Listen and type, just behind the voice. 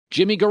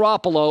Jimmy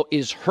Garoppolo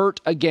is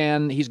hurt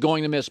again. He's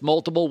going to miss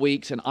multiple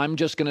weeks, and I'm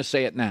just going to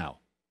say it now.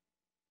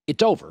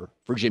 It's over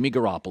for Jimmy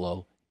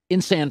Garoppolo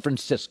in San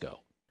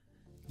Francisco.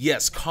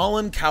 Yes,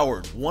 Colin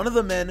Cowherd, one of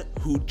the men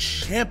who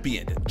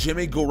championed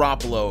Jimmy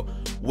Garoppolo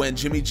when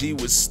Jimmy G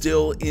was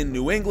still in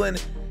New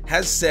England,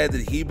 has said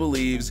that he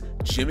believes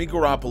Jimmy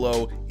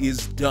Garoppolo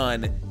is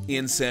done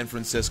in San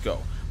Francisco.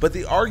 But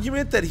the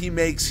argument that he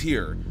makes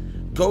here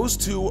goes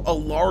to a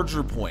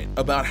larger point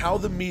about how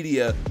the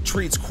media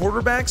treats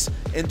quarterbacks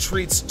and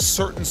treats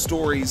certain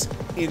stories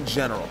in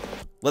general.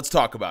 Let's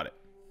talk about it.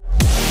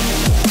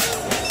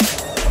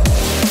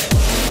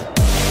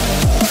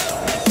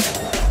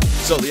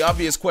 So the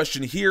obvious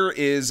question here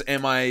is,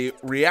 am I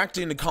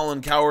reacting to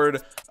Colin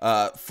Cowherd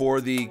for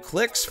the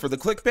clicks, for the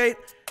clickbait?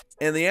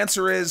 And the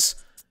answer is,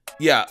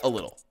 yeah, a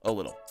little.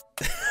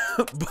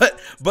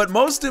 but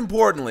most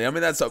importantly, I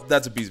mean, that's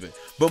a piece of it.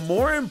 But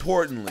more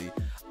importantly,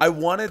 I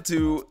wanted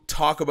to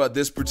talk about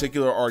this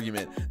particular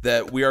argument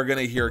that we are going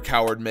to hear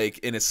Cowherd make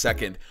in a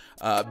second,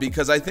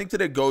 because I think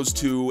that it goes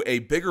to a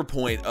bigger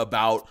point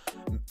about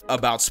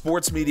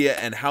sports media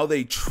and how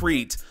they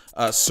treat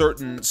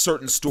certain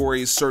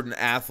stories, certain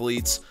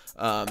athletes,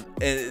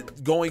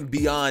 and going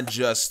beyond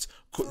just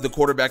the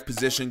quarterback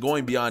position,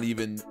 going beyond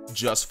even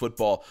just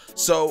football.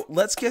 So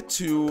let's get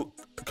to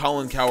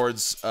Colin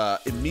Cowherd's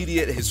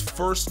his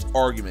first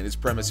argument, his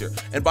premise here.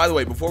 And by the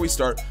way, before we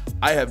start,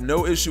 I have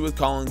no issue with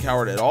Colin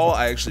Cowherd at all.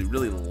 I actually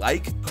really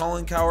like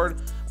Colin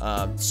Cowherd.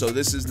 So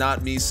this is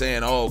not me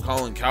saying, oh,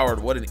 Colin Cowherd,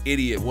 what an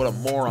idiot, what a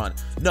moron.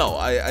 No,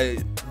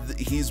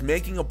 he's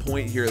making a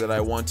point here that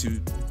I want to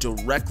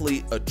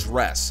directly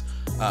address,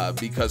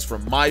 because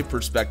from my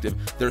perspective,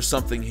 there's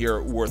something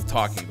here worth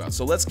talking about.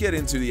 So let's get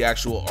into the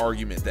actual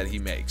argument that he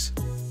makes.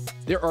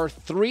 There are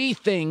three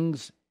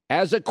things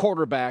as a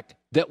quarterback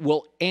that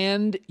will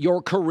end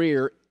your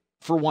career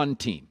for one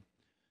team.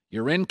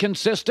 You're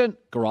inconsistent.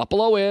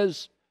 Garoppolo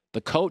is.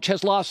 The coach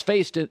has lost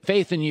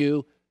faith in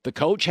you. The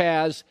coach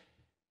has.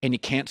 And you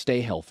can't stay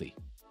healthy.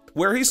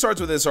 Where he starts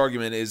with this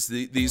argument is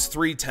these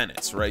three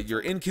tenets, right?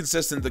 You're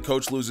inconsistent, the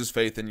coach loses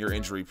faith, and you're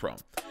injury prone.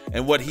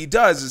 And what he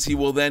does is he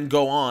will then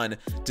go on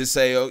to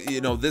say, oh,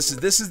 you know, this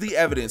is the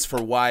evidence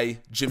for why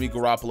Jimmy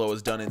Garoppolo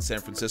is done in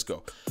San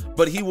Francisco.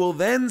 But he will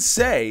then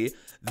say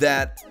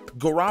that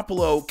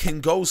Garoppolo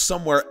can go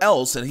somewhere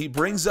else, and he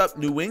brings up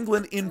New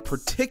England in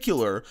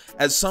particular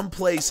as some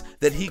place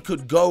that he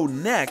could go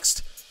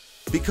next,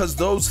 because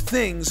those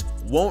things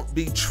won't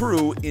be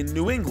true in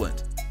New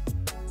England.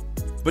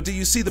 But do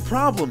you see the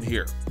problem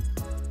here?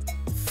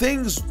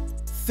 Things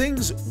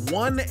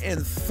 1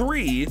 and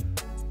 3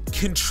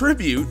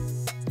 contribute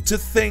to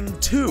thing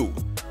 2.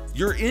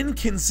 Your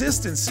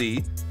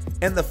inconsistency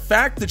and the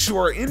fact that you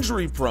are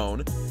injury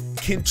prone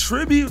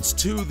contributes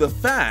to the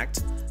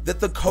fact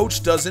that the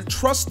coach doesn't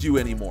trust you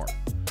anymore.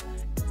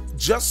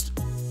 Just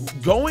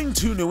going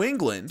to New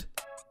England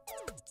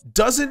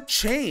doesn't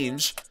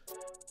change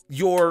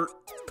your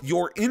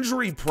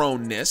injury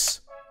proneness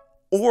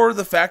or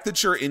the fact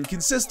that you're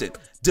inconsistent.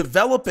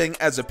 Developing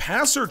as a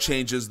passer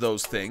changes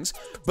those things,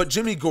 but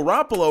Jimmy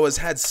Garoppolo has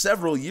had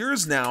several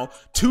years now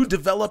to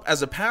develop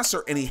as a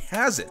passer, and he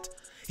hasn't.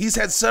 He's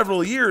had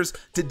several years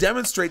to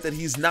demonstrate that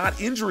he's not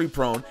injury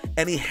prone,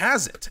 and he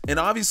hasn't. And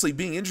obviously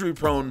being injury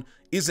prone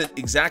isn't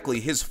exactly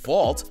his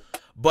fault,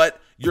 but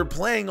you're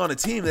playing on a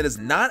team that is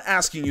not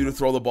asking you to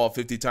throw the ball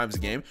 50 times a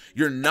game.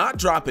 You're not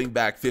dropping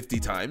back 50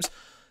 times.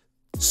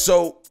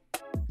 So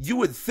you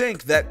would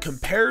think that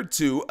compared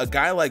to a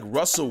guy like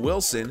Russell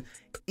Wilson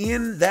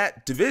in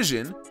that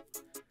division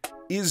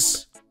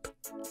is,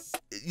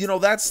 you know,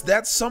 that's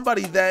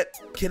somebody that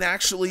can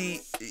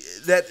actually,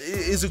 that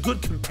is a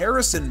good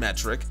comparison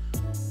metric,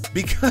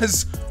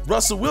 because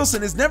Russell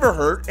Wilson is never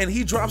hurt and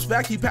he drops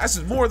back, he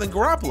passes more than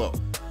Garoppolo.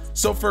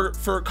 So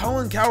for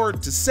Colin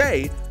Cowherd to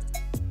say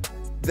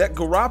that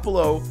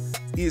Garoppolo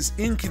is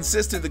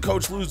inconsistent, the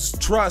coach loses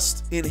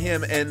trust in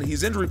him, and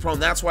he's injury prone,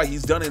 that's why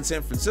he's done in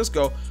San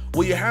Francisco,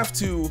 well, you have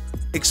to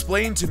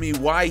explain to me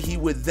why he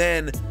would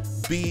then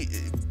be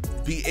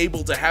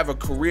able to have a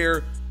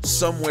career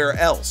somewhere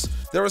else.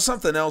 There was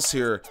something else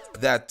here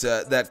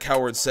that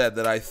Cowherd said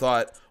that I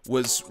thought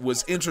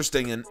was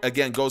interesting, and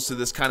again goes to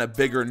this kind of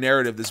bigger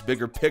narrative, this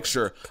bigger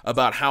picture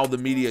about how the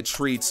media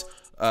treats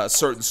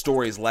certain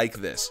stories like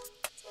this.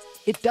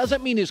 It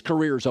doesn't mean his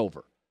career's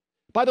over.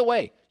 By the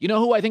way, you know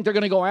who I think they're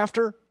going to go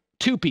after?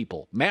 Two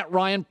people. Matt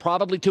Ryan,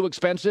 probably too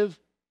expensive,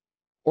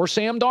 or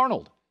Sam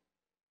Darnold.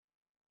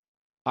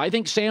 I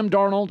think Sam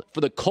Darnold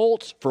for the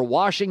Colts, for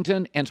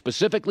Washington, and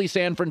specifically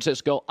San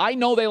Francisco. I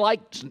know they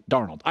liked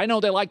Darnold. I know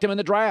they liked him in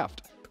the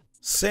draft.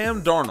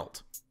 Sam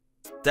Darnold.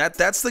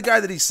 That's the guy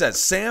that he says.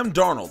 Sam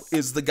Darnold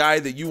is the guy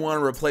that you want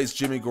to replace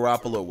Jimmy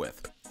Garoppolo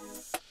with.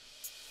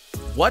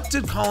 What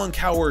did Colin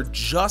Cowherd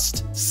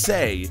just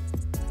say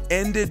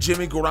ended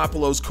Jimmy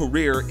Garoppolo's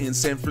career in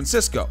San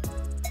Francisco?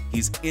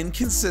 He's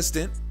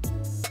inconsistent,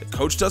 the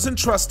coach doesn't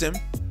trust him,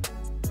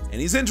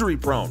 and he's injury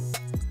prone.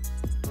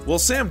 Well,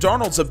 Sam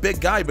Darnold's a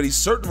big guy, but he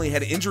certainly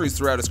had injuries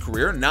throughout his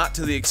career, not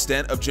to the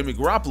extent of Jimmy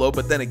Garoppolo.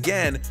 But then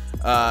again,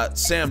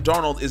 Sam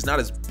Darnold is not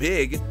as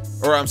big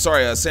or I'm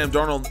sorry, Sam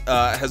Darnold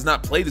has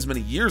not played as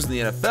many years in the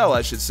NFL,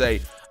 I should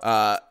say,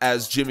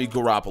 as Jimmy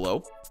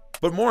Garoppolo.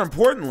 But more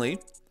importantly,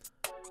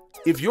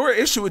 if your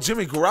issue with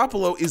Jimmy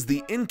Garoppolo is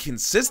the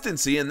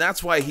inconsistency, and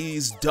that's why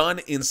he's done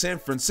in San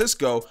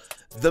Francisco,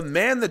 the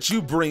man that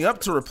you bring up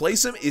to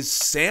replace him is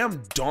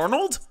Sam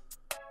Darnold?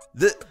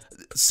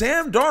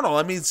 Sam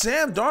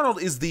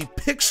Darnold is the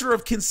picture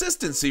of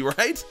consistency,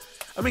 right?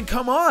 I mean,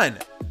 come on.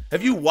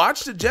 Have you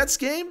watched a Jets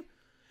game?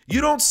 You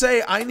don't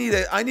say, I need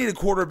a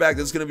quarterback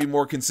that's going to be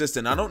more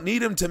consistent. I don't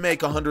need him to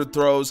make 100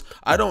 throws.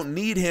 I don't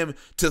need him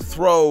to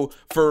throw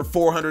for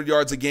 400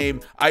 yards a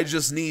game. I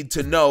just need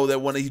to know that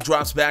when he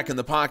drops back in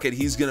the pocket,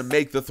 he's going to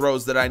make the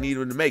throws that I need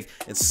him to make.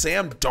 And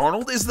Sam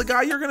Darnold is the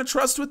guy you're going to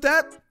trust with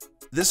that?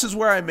 This is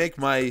where I make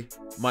my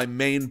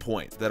main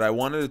point that I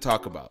wanted to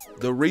talk about.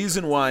 The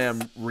reason why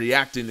I'm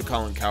reacting to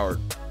Colin Cowherd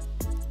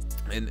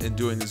and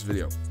doing this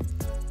video.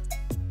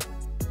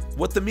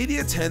 What the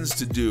media tends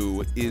to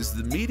do is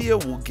the media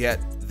will get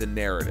the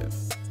narrative.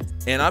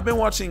 And I've been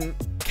watching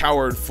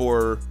Cowherd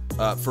for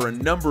a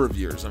number of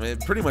years. I mean,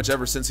 pretty much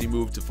ever since he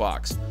moved to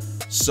Fox.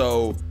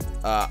 So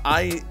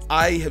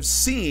I have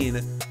seen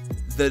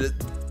that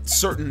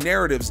certain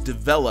narratives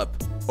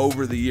develop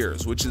over the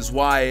years, which is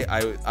why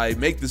I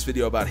make this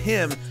video about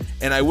him,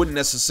 and I wouldn't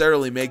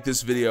necessarily make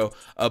this video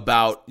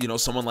about,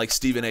 someone like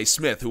Stephen A.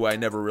 Smith, who I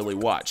never really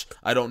watch.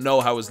 I don't know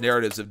how his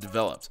narratives have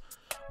developed.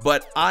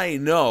 But I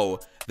know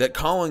that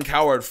Colin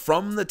Cowherd,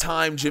 from the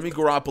time Jimmy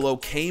Garoppolo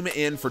came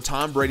in for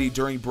Tom Brady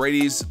during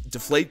Brady's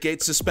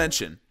Deflategate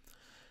suspension,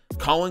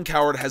 Colin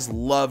Cowherd has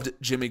loved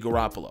Jimmy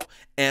Garoppolo.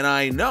 And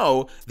I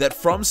know that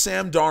from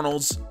Sam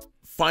Darnold's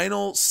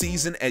final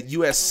season at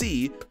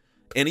USC,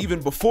 and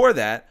even before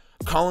that,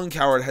 Colin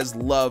Cowherd has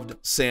loved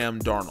Sam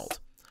Darnold.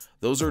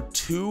 Those are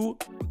two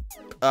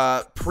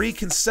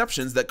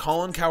preconceptions that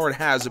Colin Cowherd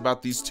has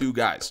about these two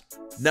guys.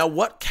 Now,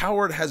 what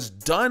Cowherd has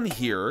done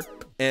here,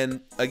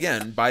 and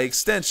again, by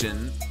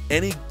extension,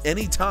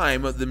 any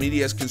time the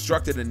media has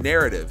constructed a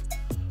narrative,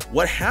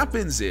 what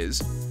happens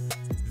is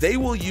they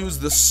will use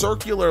the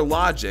circular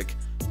logic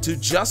to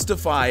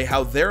justify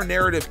how their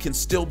narrative can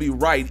still be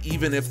right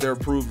even if they're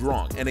proved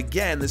wrong. And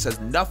again, this has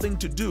nothing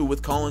to do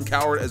with Colin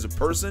Cowherd as a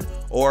person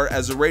or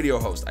as a radio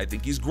host. I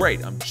think he's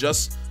great. I'm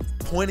just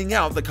pointing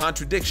out the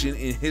contradiction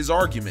in his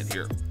argument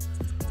here.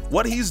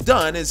 What he's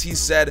done is he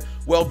said,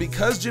 well,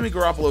 because Jimmy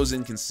Garoppolo is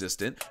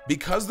inconsistent,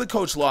 because the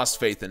coach lost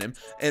faith in him,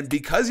 and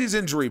because he's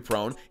injury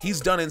prone, he's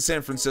done in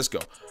San Francisco.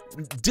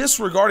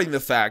 Disregarding the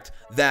fact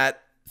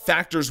that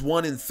factors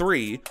 1 and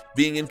 3,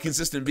 being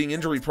inconsistent, being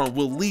injury prone,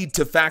 will lead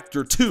to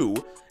factor 2.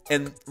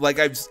 And like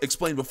I've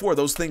explained before,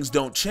 those things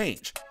don't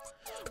change.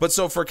 But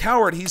so for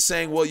Cowherd, he's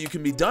saying, well, you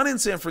can be done in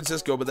San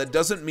Francisco, but that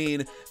doesn't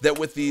mean that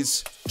with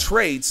these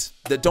traits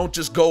that don't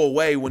just go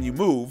away when you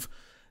move,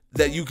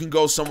 that you can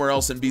go somewhere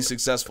else and be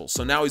successful.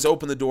 So now he's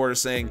opened the door to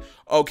saying,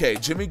 okay,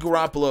 Jimmy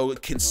Garoppolo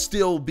can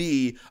still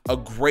be a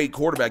great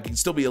quarterback. He can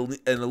still be an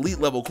elite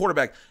level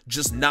quarterback,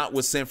 just not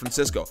with San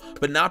Francisco.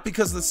 But not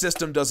because the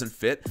system doesn't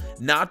fit,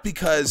 not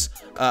because,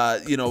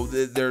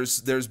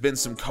 there's been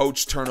some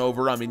coach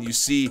turnover. I mean, you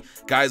see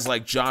guys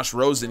like Josh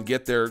Rosen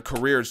get their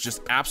careers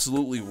just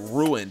absolutely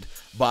ruined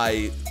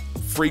by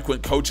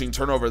frequent coaching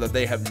turnover that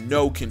they have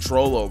no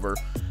control over.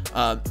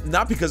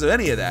 Not because of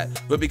any of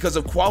that, but because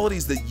of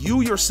qualities that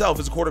you yourself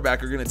as a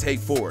quarterback are going to take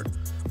forward.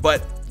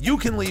 But you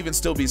can leave and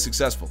still be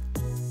successful.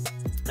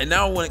 And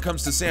now when it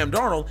comes to Sam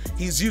Darnold,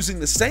 he's using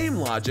the same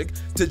logic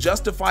to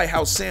justify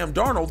how Sam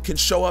Darnold can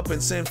show up in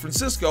San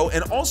Francisco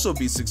and also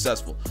be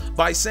successful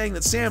by saying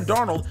that Sam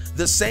Darnold,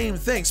 the same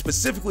thing,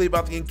 specifically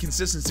about the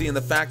inconsistency and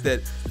the fact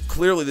that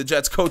clearly the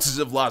Jets coaches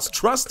have lost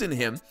trust in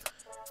him,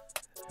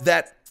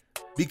 that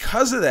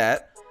because of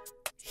that,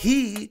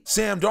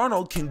 Sam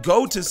Darnold, can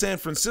go to San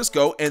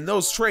Francisco and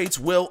those traits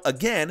will,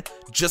 again,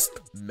 just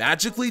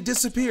magically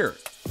disappear.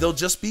 They'll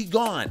just be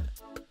gone.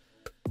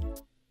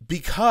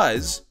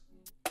 Because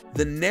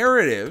the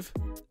narrative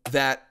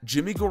that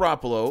Jimmy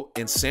Garoppolo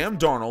and Sam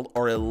Darnold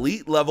are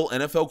elite level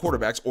NFL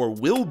quarterbacks, or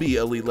will be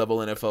elite level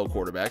NFL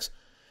quarterbacks,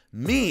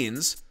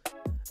 means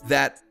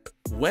that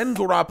when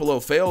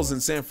Garoppolo fails in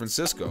San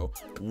Francisco,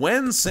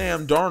 when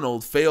Sam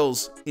Darnold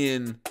fails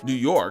in New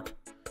York,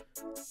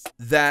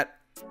 that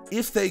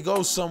if they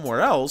go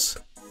somewhere else,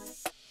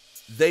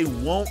 they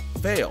won't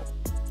fail.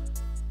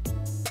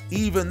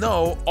 Even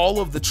though all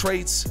of the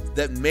traits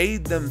that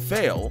made them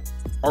fail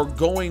are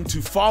going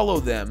to follow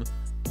them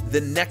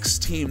the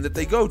next team that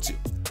they go to.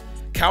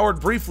 Cowherd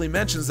briefly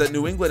mentions that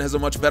New England has a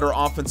much better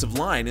offensive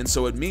line, and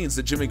so it means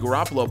that Jimmy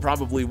Garoppolo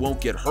probably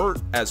won't get hurt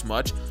as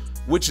much,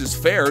 which is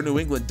fair. New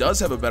England does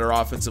have a better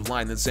offensive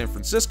line than San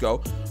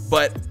Francisco,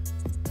 but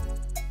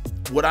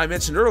what I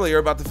mentioned earlier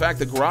about the fact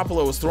that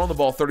Garoppolo was throwing the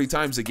ball 30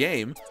 times a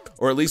game,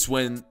 or at least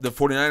when the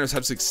 49ers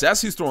have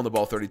success, he's throwing the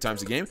ball 30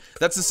 times a game.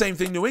 That's the same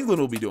thing New England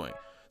will be doing.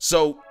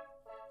 So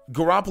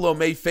Garoppolo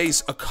may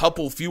face a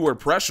couple fewer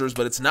pressures,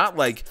 but it's not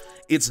like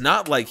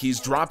he's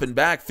dropping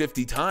back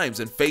 50 times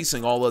and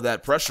facing all of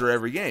that pressure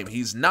every game.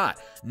 He's not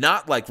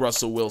like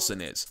Russell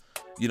Wilson is.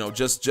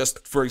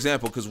 Just for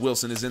example, because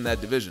Wilson is in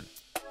that division.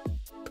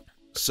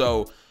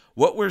 So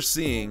What we're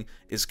seeing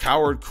is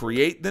Cowherd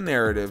create the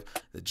narrative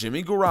that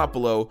Jimmy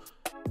Garoppolo,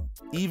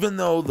 even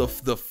though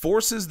the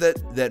forces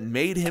that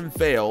made him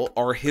fail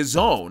are his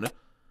own,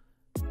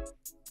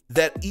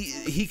 that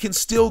he can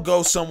still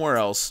go somewhere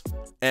else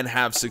and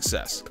have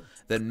success.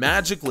 That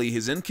magically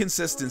his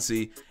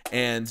inconsistency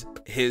and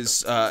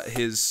his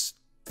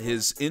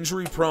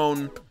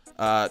injury-prone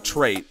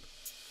trait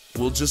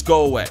will just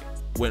go away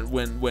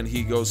when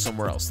he goes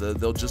somewhere else.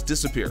 They'll just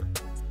disappear.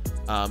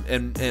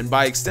 And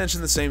by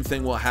extension, the same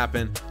thing will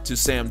happen to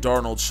Sam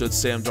Darnold should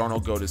Sam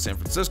Darnold go to San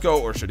Francisco,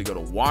 or should he go to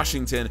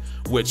Washington,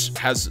 which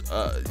has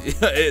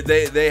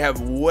they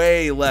have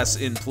way less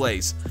in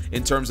place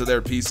in terms of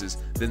their pieces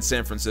than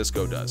San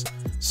Francisco does.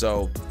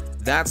 So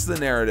that's the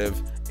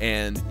narrative,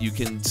 and you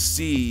can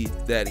see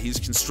that he's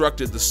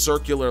constructed the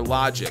circular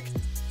logic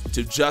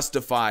to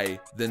justify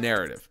the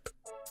narrative.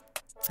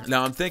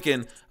 Now I'm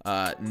thinking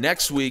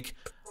next week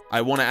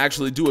I want to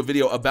actually do a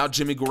video about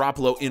Jimmy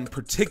Garoppolo in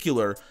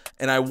particular,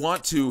 and I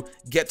want to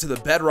get to the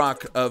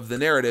bedrock of the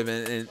narrative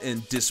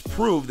and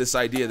disprove this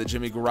idea that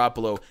Jimmy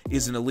Garoppolo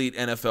is an elite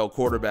NFL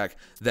quarterback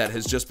that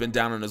has just been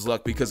down on his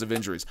luck because of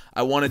injuries.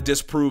 I want to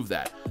disprove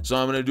that. So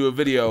I'm going to do a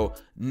video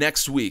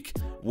next week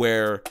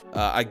where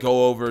I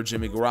go over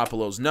Jimmy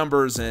Garoppolo's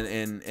numbers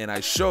and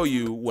I show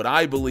you what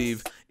I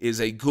believe is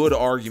a good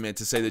argument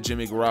to say that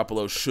Jimmy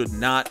Garoppolo should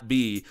not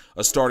be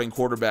a starting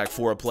quarterback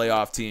for a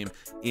playoff team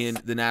in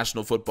the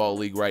National Football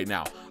League right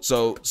now.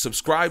 So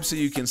subscribe so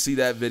you can see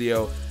that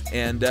video.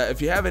 And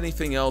if you have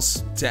anything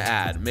else to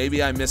add,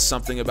 maybe I missed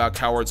something about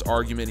Cowherd's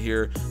argument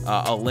here,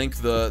 I'll link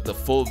the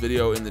full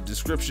video in the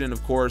description,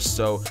 of course,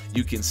 so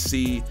you can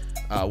see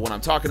what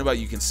I'm talking about.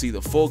 You can see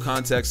the full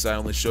context. I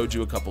only showed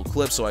you a couple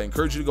clips, so I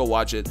encourage you to go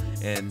watch it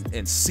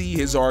and see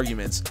his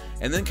arguments,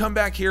 and then come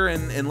back here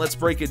and let's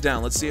break it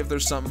down. Let's see if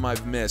there's something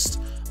I've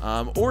missed,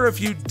 or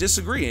if you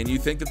disagree and you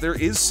think that there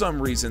is some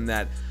reason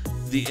that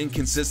the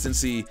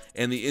inconsistency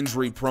and the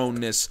injury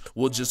proneness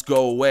will just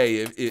go away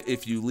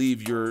if you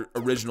leave your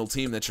original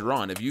team that you're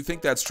on. If you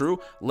think that's true,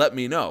 let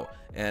me know,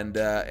 and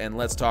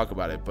let's talk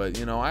about it. But,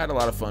 you know, I had a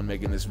lot of fun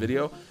making this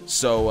video,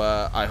 so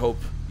I hope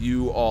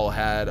you all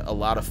had a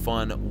lot of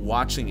fun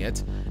watching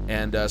it,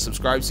 and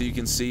subscribe so you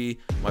can see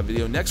my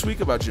video next week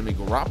about Jimmy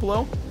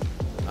Garoppolo,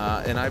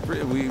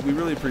 and we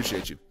really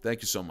appreciate you.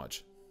 Thank you so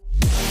much.